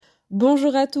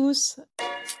Bonjour à tous.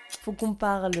 Faut qu'on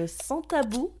parle sans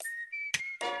tabou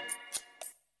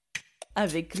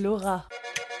avec Laura.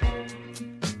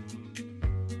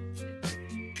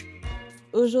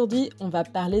 Aujourd'hui, on va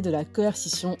parler de la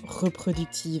coercition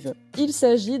reproductive. Il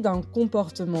s'agit d'un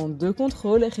comportement de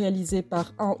contrôle réalisé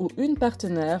par un ou une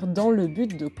partenaire dans le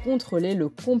but de contrôler le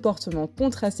comportement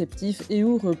contraceptif et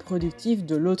ou reproductif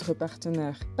de l'autre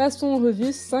partenaire. Passons en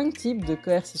revue 5 types de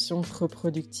coercition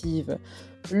reproductive.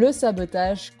 Le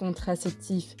sabotage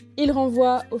contraceptif. Il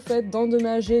renvoie au fait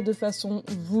d'endommager de façon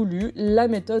voulue la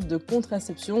méthode de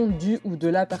contraception du ou de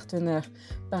la partenaire.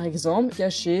 Par exemple,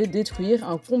 cacher, détruire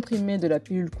un comprimé de la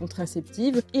pilule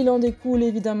contraceptive. Il en découle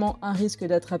évidemment un risque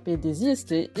d'attraper des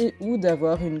IST et ou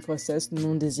d'avoir une grossesse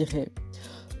non désirée.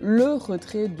 Le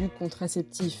retrait du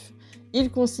contraceptif. Il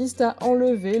consiste à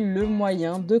enlever le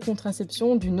moyen de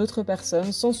contraception d'une autre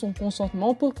personne sans son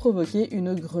consentement pour provoquer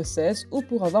une grossesse ou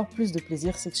pour avoir plus de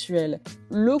plaisir sexuel.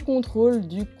 Le contrôle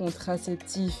du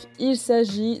contraceptif. Il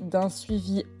s'agit d'un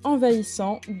suivi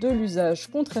envahissant de l'usage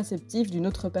contraceptif d'une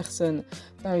autre personne.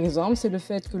 Par exemple, c'est le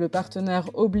fait que le partenaire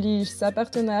oblige sa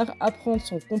partenaire à prendre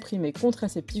son comprimé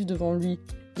contraceptif devant lui.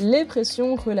 Les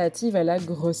pressions relatives à la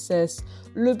grossesse.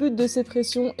 Le but de ces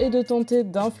pressions est de tenter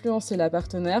d'influencer la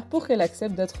partenaire pour qu'elle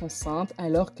accepte d'être enceinte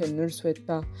alors qu'elle ne le souhaite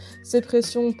pas. Ces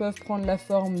pressions peuvent prendre la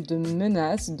forme de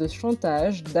menaces, de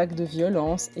chantage, d'actes de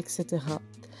violence, etc.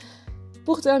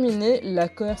 Pour terminer, la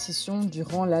coercition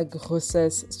durant la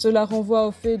grossesse. Cela renvoie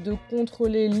au fait de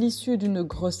contrôler l'issue d'une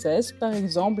grossesse. Par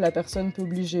exemple, la personne peut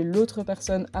obliger l'autre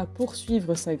personne à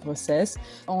poursuivre sa grossesse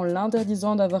en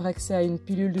l'interdisant d'avoir accès à une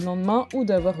pilule du lendemain ou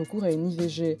d'avoir recours à une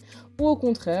IVG. Ou au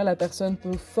contraire, la personne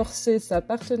peut forcer sa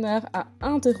partenaire à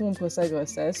interrompre sa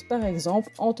grossesse, par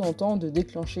exemple en tentant de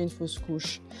déclencher une fausse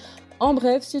couche. En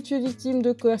bref, si tu es victime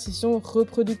de coercition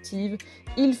reproductive,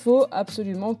 il faut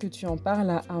absolument que tu en parles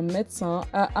à un médecin,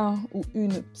 à un ou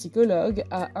une psychologue,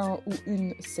 à un ou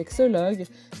une sexologue.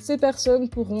 Ces personnes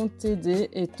pourront t'aider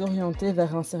et t'orienter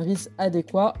vers un service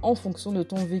adéquat en fonction de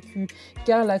ton vécu,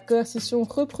 car la coercition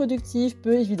reproductive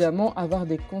peut évidemment avoir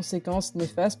des conséquences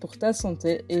néfastes pour ta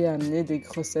santé et amener des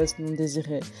grossesses non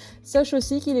désirées. Sache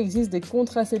aussi qu'il existe des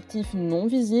contraceptifs non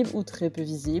visibles ou très peu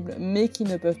visibles, mais qui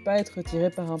ne peuvent pas être retirés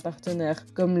par un partenaire,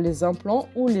 comme les implants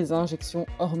ou les injections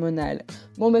hormonales.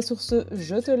 Sur ce,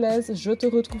 je te laisse, je te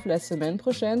retrouve la semaine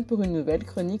prochaine pour une nouvelle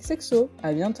chronique sexo.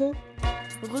 À bientôt.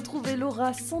 Retrouvez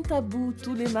Laura sans tabou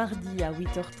tous les mardis à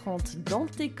 8h30 dans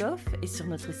Take Off et sur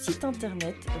notre site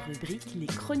internet rubrique Les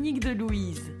Chroniques de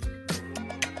Louise.